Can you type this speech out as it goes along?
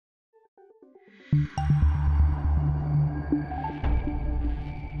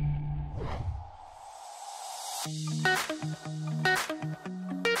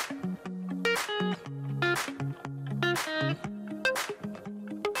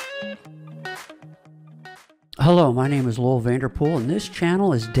Hello, my name is Lowell Vanderpool, and this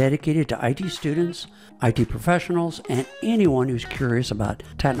channel is dedicated to IT students, IT professionals, and anyone who's curious about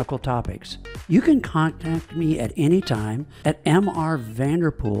technical topics. You can contact me at any time at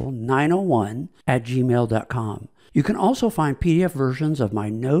mrvanderpool901@gmail.com. You can also find PDF versions of my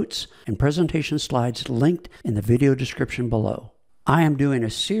notes and presentation slides linked in the video description below. I am doing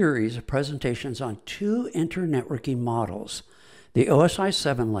a series of presentations on two internetworking models, the OSI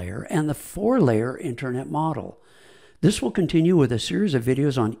 7-layer and the 4-layer internet model. This will continue with a series of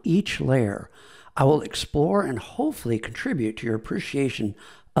videos on each layer. I will explore and hopefully contribute to your appreciation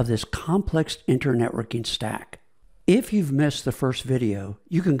of this complex internetworking stack. If you've missed the first video,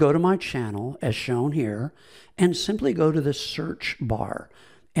 you can go to my channel as shown here and simply go to the search bar.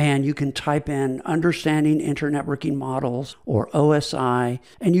 And you can type in Understanding Internetworking Models or OSI,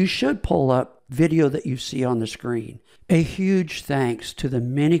 and you should pull up video that you see on the screen. A huge thanks to the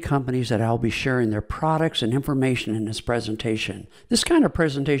many companies that I'll be sharing their products and information in this presentation. This kind of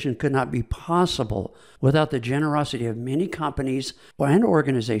presentation could not be possible without the generosity of many companies and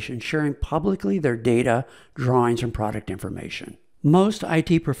organizations sharing publicly their data, drawings, and product information. Most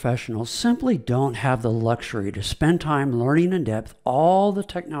IT professionals simply don't have the luxury to spend time learning in depth all the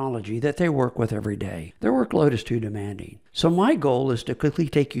technology that they work with every day. Their workload is too demanding. So my goal is to quickly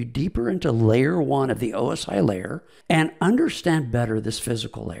take you deeper into layer 1 of the OSI layer and understand better this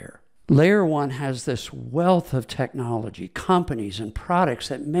physical layer. Layer 1 has this wealth of technology, companies, and products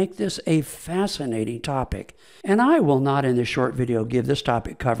that make this a fascinating topic. And I will not in this short video give this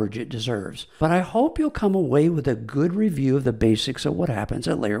topic coverage it deserves, but I hope you'll come away with a good review of the basics of what happens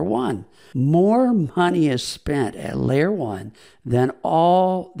at Layer 1. More money is spent at Layer 1 than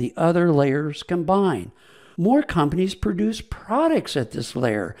all the other layers combined. More companies produce products at this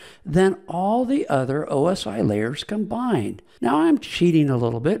layer than all the other OSI layers combined. Now I'm cheating a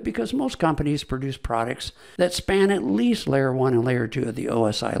little bit because most companies produce products that span at least Layer 1 and Layer 2 of the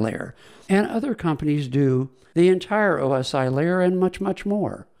OSI layer, and other companies do the entire OSI layer and much, much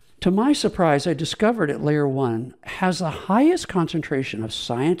more. To my surprise, I discovered that Layer 1 has the highest concentration of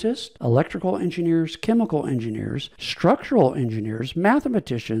scientists, electrical engineers, chemical engineers, structural engineers,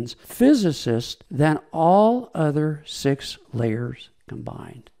 mathematicians, physicists than all other 6 layers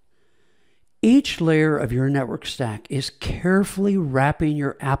combined. Each layer of your network stack is carefully wrapping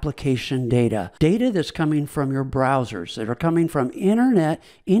your application data that's coming from your browsers, that are coming from internet,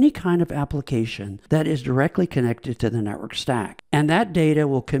 any kind of application that is directly connected to the network stack. And that data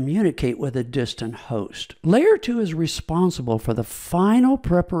will communicate with a distant host. Layer 2 is responsible for the final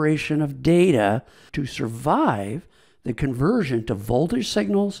preparation of data to survive the conversion to voltage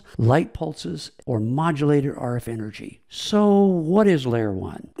signals, light pulses, or modulated RF energy. So what is Layer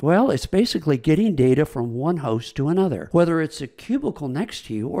 1? Well, it's basically getting data from one host to another, whether it's a cubicle next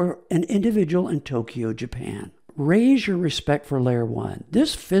to you or an individual in Tokyo, Japan. Raise your respect for Layer 1.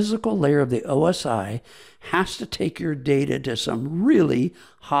 This physical layer of the OSI has to take your data to some really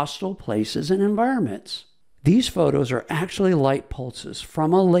hostile places and environments. These photos are actually light pulses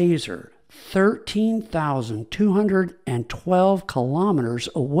from a laser 13,212 kilometers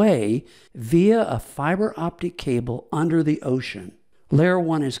away via a fiber optic cable under the ocean. Layer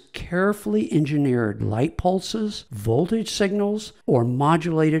 1 is carefully engineered light pulses, voltage signals, or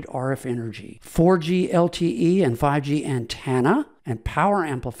modulated RF energy. 4G LTE and 5G antenna and power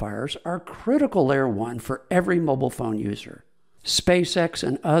amplifiers are critical Layer 1 for every mobile phone user. SpaceX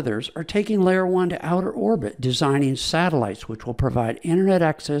and others are taking Layer 1 to outer orbit, designing satellites which will provide internet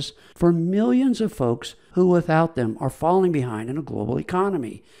access for millions of folks who without them are falling behind in a global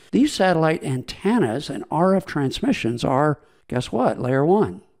economy. These satellite antennas and RF transmissions are, guess what, Layer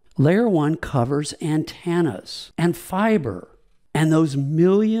 1. Layer 1 covers antennas and fiber and those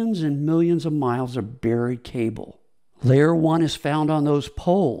millions and millions of miles of buried cable. Layer 1 is found on those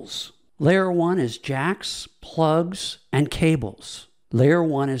poles. Layer 1 is jacks, plugs, and cables. Layer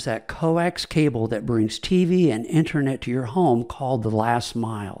 1 is that coax cable that brings TV and internet to your home called the last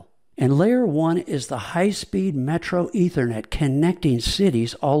mile. And Layer 1 is the high-speed metro Ethernet connecting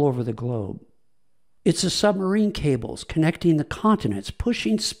cities all over the globe. It's the submarine cables connecting the continents,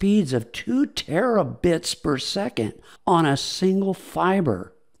 pushing speeds of 2 terabits per second on a single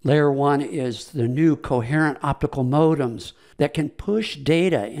fiber. Layer 1 is the new coherent optical modems that can push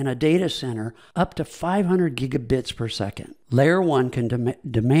data in a data center up to 500 gigabits per second. Layer 1 can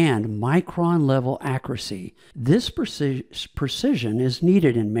demand micron-level accuracy. This precision is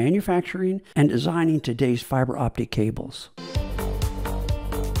needed in manufacturing and designing today's fiber optic cables.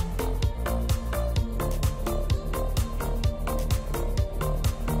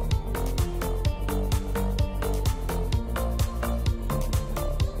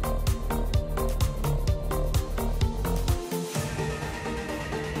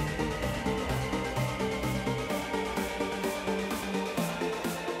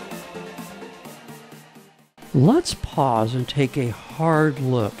 Let's pause and take a hard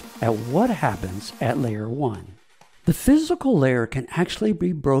look at what happens at layer 1. The physical layer can actually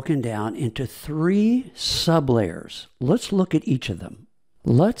be broken down into 3 sublayers. Let's look at each of them.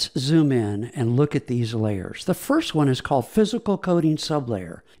 Let's zoom in and look at these layers. The first one is called physical coding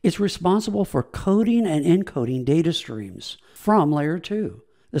sublayer. It's responsible for coding and encoding data streams from layer 2.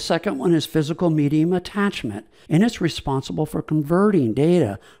 The second one is physical medium attachment, and it's responsible for converting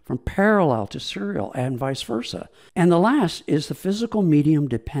data from parallel to serial and vice versa. And the last is the physical medium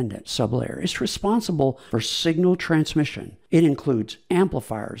dependent sublayer. It's responsible for signal transmission. It includes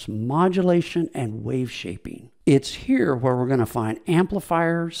amplifiers, modulation, and wave shaping. It's here where we're going to find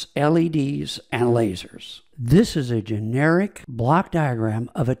amplifiers, LEDs, and lasers. This is a generic block diagram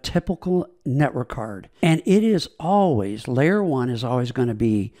of a typical network card. And it is always, layer 1 is always going to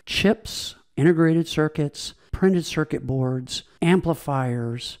be chips, integrated circuits, printed circuit boards,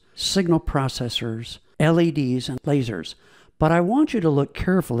 amplifiers, signal processors, LEDs, and lasers. But I want you to look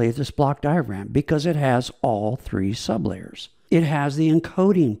carefully at this block diagram because it has all 3 sublayers. It has the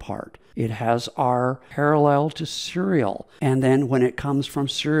encoding part. It has our parallel to serial, and then when it comes from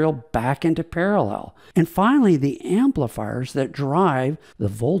serial back into parallel. And finally, the amplifiers that drive the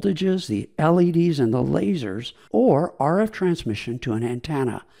voltages, the LEDs, and the lasers, or RF transmission to an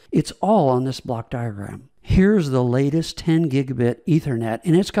antenna. It's all on this block diagram. Here's the latest 10 gigabit Ethernet,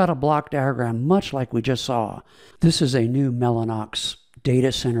 and it's got a block diagram much like we just saw. This is a new Mellanox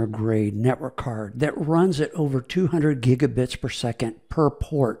data center grade network card that runs at over 200 gigabits per second per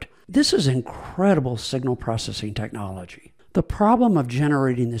port. This is incredible signal processing technology. The problem of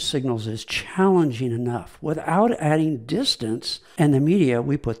generating the signals is challenging enough without adding distance and the media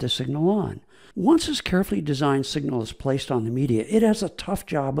we put the signal on. Once this carefully designed signal is placed on the media, it has a tough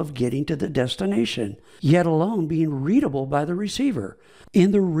job of getting to the destination, yet alone being readable by the receiver.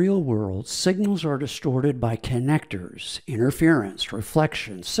 In the real world, signals are distorted by connectors, interference,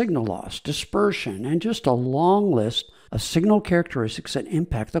 reflection, signal loss, dispersion, and just a long list of signal characteristics that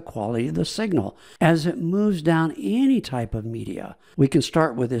impact the quality of the signal as it moves down any type of media. We can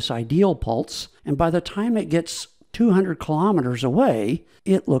start with this ideal pulse, and by the time it gets 200 kilometers away,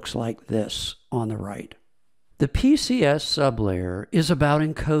 it looks like this on the right. The PCS sublayer is about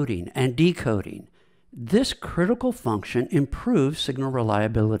encoding and decoding. This critical function improves signal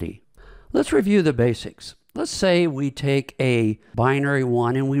reliability. Let's review the basics. Let's say we take a binary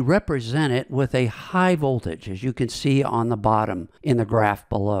 1 and we represent it with a high voltage, as you can see on the bottom in the graph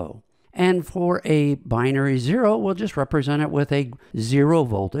below. And for a binary 0, we'll just represent it with a 0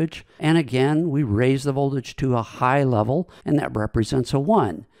 voltage. And again, we raise the voltage to a high level, and that represents a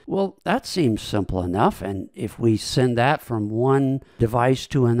 1. Well, that seems simple enough. And if we send that from one device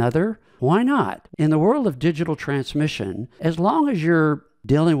to another, why not? In the world of digital transmission, as long as you're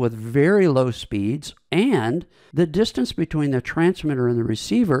dealing with very low speeds and the distance between the transmitter and the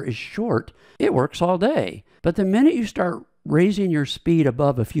receiver is short, it works all day. But the minute you start raising your speed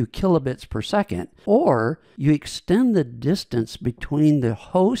above a few kilobits per second, or you extend the distance between the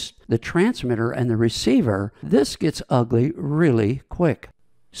host, the transmitter, and the receiver, this gets ugly really quick.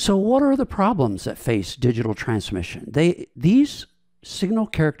 So what are the problems that face digital transmission? These signal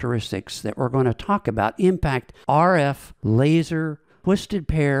characteristics that we're going to talk about impact RF, laser, twisted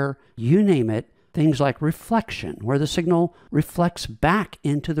pair, you name it. Things like reflection, where the signal reflects back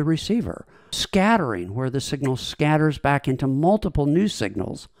into the receiver. Scattering, where the signal scatters back into multiple new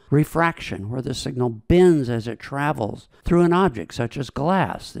signals. Refraction, where the signal bends as it travels through an object such as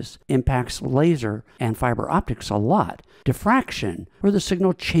glass. This impacts laser and fiber optics a lot. Diffraction, where the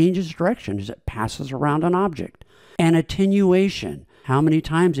signal changes direction as it passes around an object. And attenuation. How many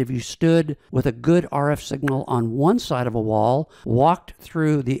times have you stood with a good RF signal on one side of a wall, walked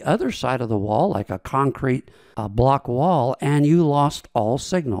through the other side of the wall, like a concrete block wall, and you lost all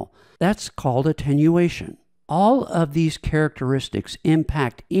signal? That's called attenuation. All of these characteristics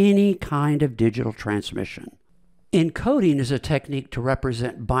impact any kind of digital transmission. Encoding is a technique to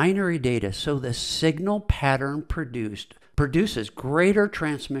represent binary data so the signal pattern produced produces greater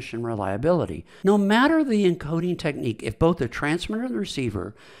transmission reliability. No matter the encoding technique, if both the transmitter and the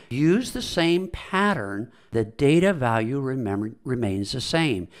receiver use the same pattern, the data value remains the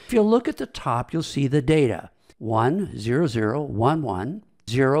same. If you look at the top, you'll see the data 10011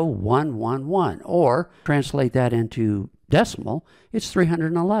 0111, or translate that into decimal, it's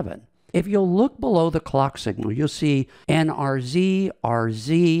 311. If you'll look below the clock signal, you'll see NRZ,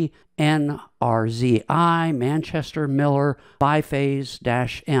 RZ, NRZI, Manchester, Miller,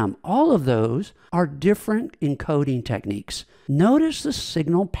 biphase-M. All of those are different encoding techniques. Notice the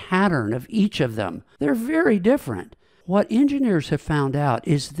signal pattern of each of them. They're very different. What engineers have found out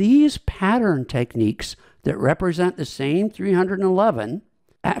is these pattern techniques that represent the same 311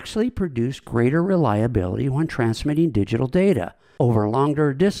 actually produce greater reliability when transmitting digital data over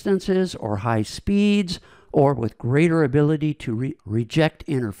longer distances or high speeds, or with greater ability to reject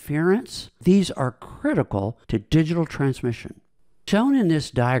interference. These are critical to digital transmission. Shown in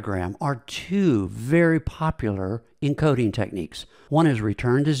this diagram are two very popular encoding techniques. One is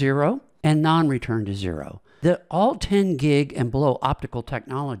return to zero and non-return to zero. The all 10 gig and below optical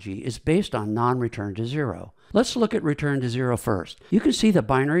technology is based on non-return to zero. Let's look at return to zero first. You can see the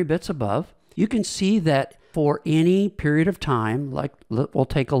binary bits above. You can see that for any period of time, like we'll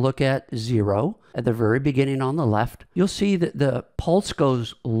take a look at 0 at the very beginning on the left, you'll see that the pulse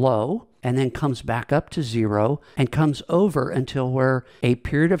goes low and then comes back up to 0 and comes over until where a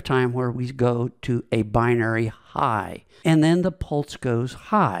period of time where we go to a binary high. And then the pulse goes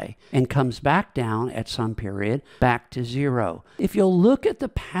high and comes back down at some period back to 0. If you'll look at the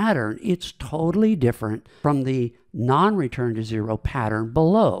pattern, it's totally different from the non-return to zero pattern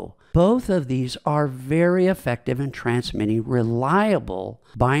below. Both of these are very effective in transmitting reliable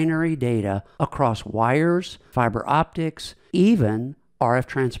binary data across wires, fiber optics, even RF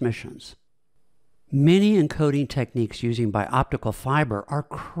transmissions. Many encoding techniques using bioptical fiber are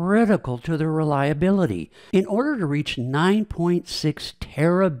critical to their reliability. In order to reach 9.6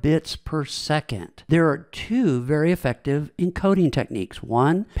 terabits per second, there are two very effective encoding techniques.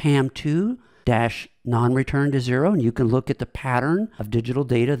 One, PAM2 non-return to zero, and you can look at the pattern of digital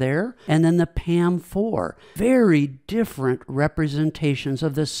data there, and then the PAM4, very different representations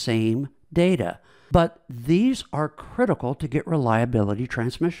of the same data, but these are critical to get reliability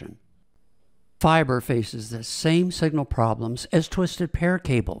transmission. Fiber faces the same signal problems as twisted pair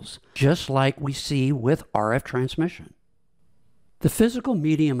cables, just like we see with RF transmission. The physical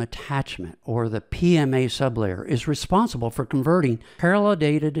medium attachment, or the PMA sublayer, is responsible for converting parallel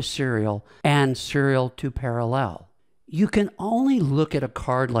data to serial and serial to parallel. You can only look at a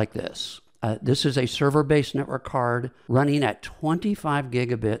card like this. This is a server-based network card running at 25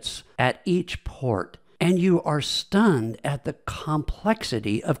 gigabits at each port, and you are stunned at the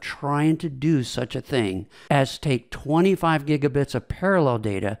complexity of trying to do such a thing as take 25 gigabits of parallel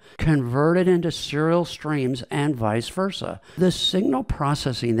data, convert it into serial streams, and vice versa. The signal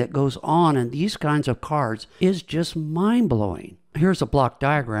processing that goes on in these kinds of cards is just mind-blowing. Here's a block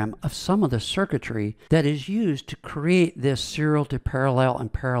diagram of some of the circuitry that is used to create this serial to parallel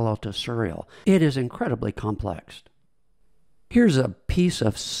and parallel to serial. It is incredibly complex. Here's a piece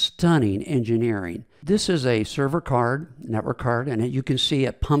of stunning engineering. This is a server card, network card, and you can see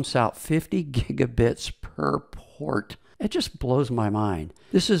it pumps out 50 gigabits per port. It just blows my mind.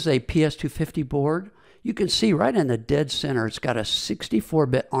 This is a PS250 board. You can see right in the dead center, it's got a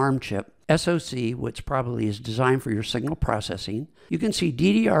 64-bit ARM chip, SoC, which probably is designed for your signal processing. You can see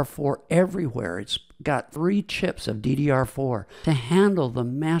DDR4 everywhere. It's got 3 chips of DDR4 to handle the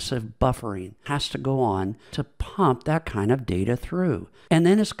massive buffering has to go on to pump that kind of data through. And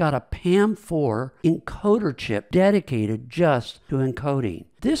then it's got a PAM4 encoder chip dedicated just to encoding.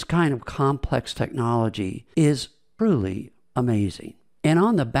 This kind of complex technology is truly amazing. And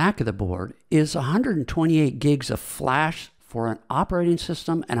on the back of the board is 128 gigs of flash for an operating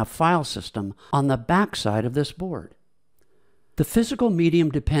system and a file system on the back side of this board. The physical medium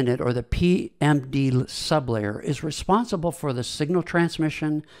dependent, or the PMD sublayer, is responsible for the signal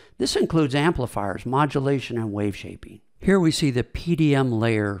transmission. This includes amplifiers, modulation, and wave shaping. Here we see the PDM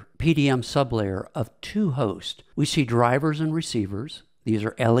sublayer of 2 hosts. We see drivers and receivers. These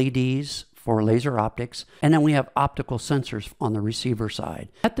are LEDs for laser optics, and then we have optical sensors on the receiver side.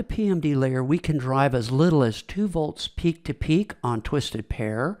 At the PMD layer, we can drive as little as 2 volts peak to peak on twisted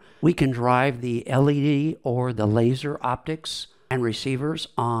pair. We can drive the LED or the laser optics and receivers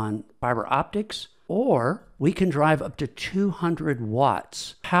on fiber optics, or we can drive up to 200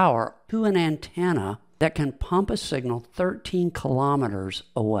 watts power to an antenna that can pump a signal 13 kilometers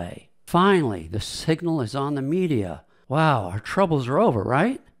away. Finally, the signal is on the media. Wow, our troubles are over,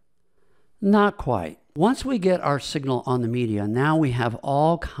 right? Not quite. Once we get our signal on the media, now we have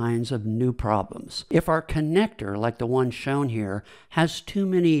all kinds of new problems. If our connector, like the one shown here, has too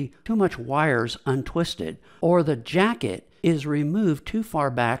much wires untwisted, or the jacket is removed too far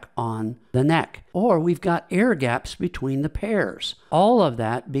back on the neck, or we've got air gaps between the pairs, all of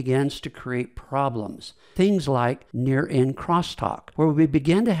that begins to create problems. Things like near end crosstalk, where we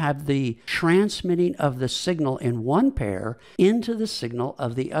begin to have the transmitting of the signal in one pair into the signal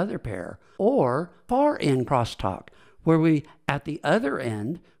of the other pair, or far end crosstalk, where we, at the other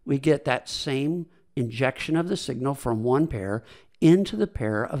end, we get that same injection of the signal from one pair into the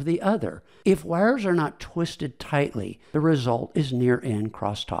pair of the other. If wires are not twisted tightly, the result is near end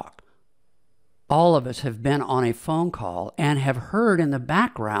crosstalk. All of us have been on a phone call and have heard in the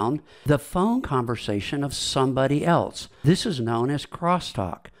background the phone conversation of somebody else. This is known as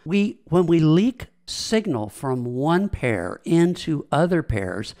crosstalk. When we leak signal from one pair into other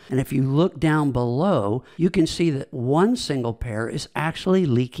pairs, and if you look down below, you can see that one single pair is actually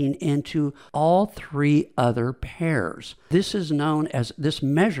leaking into all three other pairs. This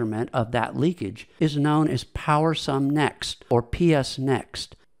measurement of that leakage is known as power sum next, or PS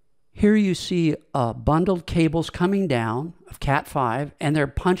next. Here you see bundled cables coming down of Cat5, and they're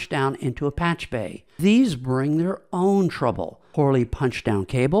punched down into a patch bay. These bring their own trouble. Poorly punched down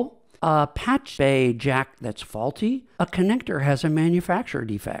cable, a patch bay jack that's faulty, a connector has a manufacturer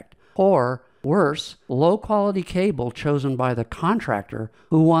defect, or worse, low quality cable chosen by the contractor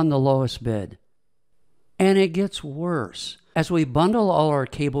who won the lowest bid. And it gets worse. As we bundle all our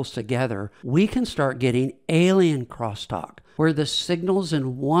cables together, we can start getting alien crosstalk, where the signals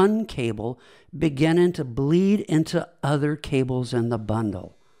in one cable begin to bleed into other cables in the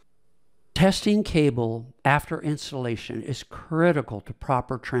bundle. Testing cable after installation is critical to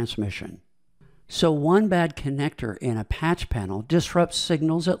proper transmission. So one bad connector in a patch panel disrupts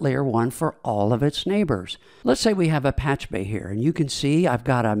signals at layer 1 for all of its neighbors. Let's say we have a patch bay here, and you can see I've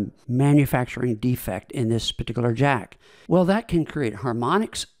got a manufacturing defect in this particular jack. Well, that can create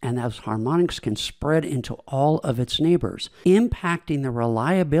harmonics, and those harmonics can spread into all of its neighbors, impacting the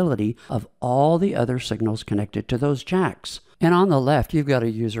reliability of all the other signals connected to those jacks. And on the left, you've got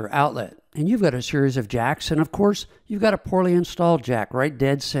a user outlet, and you've got a series of jacks, and of course, you've got a poorly installed jack right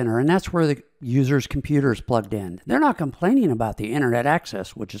dead center, and that's where the user's computer is plugged in. They're not complaining about the internet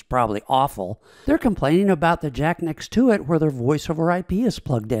access, which is probably awful. They're complaining about the jack next to it where their voice over IP is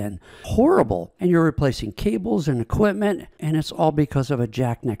plugged in. Horrible. And you're replacing cables and equipment, and it's all because of a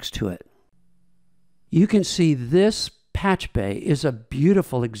jack next to it. You can see this patch bay is a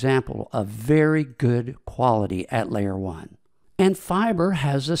beautiful example of very good quality at layer 1. And fiber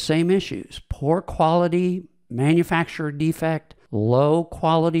has the same issues. Poor quality, manufacturer defect, low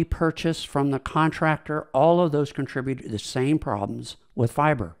quality purchase from the contractor, all of those contribute to the same problems with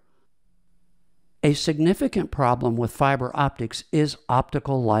fiber. A significant problem with fiber optics is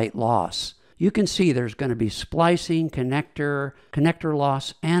optical light loss. You can see there's going to be splicing, connector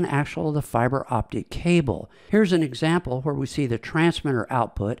loss, and the fiber optic cable. Here's an example where we see the transmitter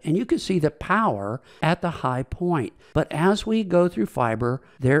output, and you can see the power at the high point. But as we go through fiber,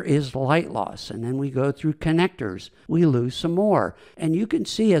 there is light loss, and then we go through connectors. We lose some more. And you can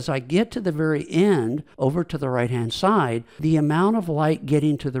see as I get to the very end, over to the right-hand side, the amount of light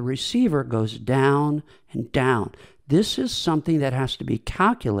getting to the receiver goes down and down. This is something that has to be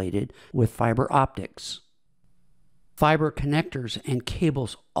calculated with fiber optics. Fiber connectors and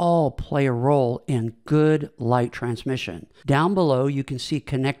cables all play a role in good light transmission. Down below, you can see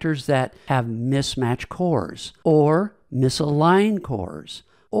connectors that have mismatched cores, or misaligned cores,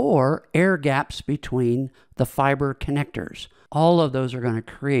 or air gaps between the fiber connectors. All of those are going to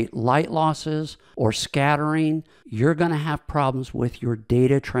create light losses or scattering. You're going to have problems with your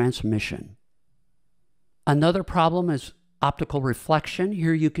data transmission. Another problem is optical reflection.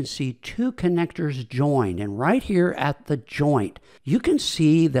 Here you can see two connectors joined, and right here at the joint, you can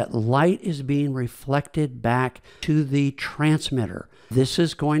see that light is being reflected back to the transmitter. This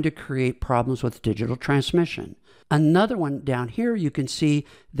is going to create problems with digital transmission. Another one down here, you can see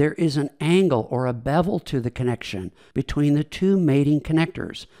there is an angle or a bevel to the connection between the two mating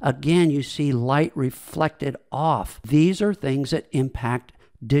connectors. Again, you see light reflected off. These are things that impact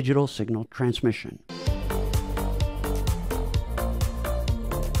digital signal transmission.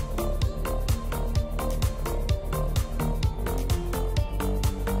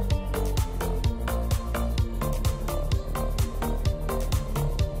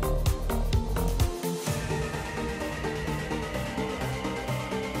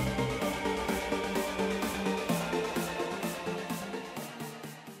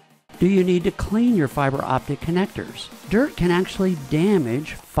 Do you need to clean your fiber optic connectors? Dirt can actually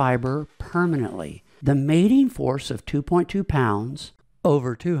damage fiber permanently. The mating force of 2.2 pounds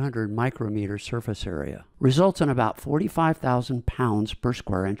over 200 micrometer surface area results in about 45,000 pounds per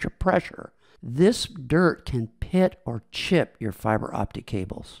square inch of pressure. This dirt can pit or chip your fiber optic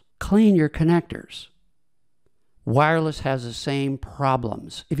cables. Clean your connectors. Wireless has the same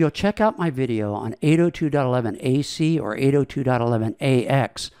problems. If you'll check out my video on 802.11ac or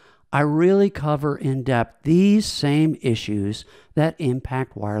 802.11ax, I really cover in depth these same issues that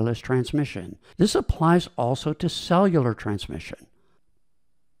impact wireless transmission. This applies also to cellular transmission.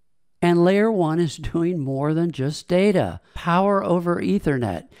 And Layer 1 is doing more than just data. Power over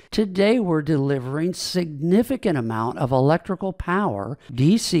Ethernet. Today we're delivering significant amount of electrical power,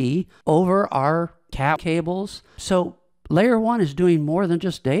 DC, over our cables. So Layer 1 is doing more than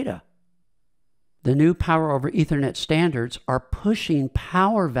just data. The new Power over Ethernet standards are pushing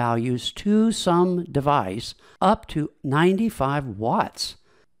power values to some device up to 95 watts.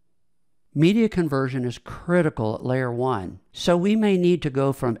 Media conversion is critical at Layer 1, so we may need to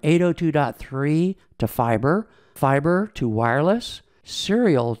go from 802.3 to fiber, fiber to wireless,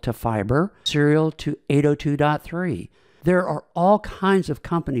 serial to fiber, serial to 802.3. There are all kinds of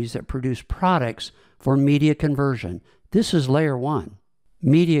companies that produce products for media conversion. This is Layer 1.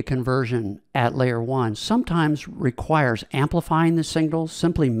 Media conversion at Layer 1 sometimes requires amplifying the signal,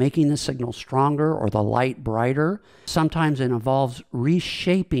 simply making the signal stronger or the light brighter. Sometimes it involves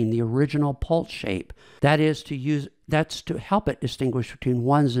reshaping the original pulse shape. That's to help it distinguish between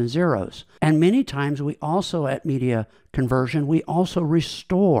ones and zeros. And many times we also, at media conversion, we also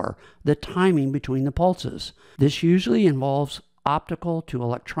restore the timing between the pulses. This usually involves optical to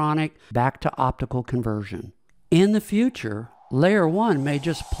electronic, back to optical conversion. In the future, Layer 1 may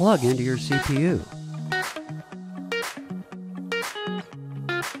just plug into your CPU.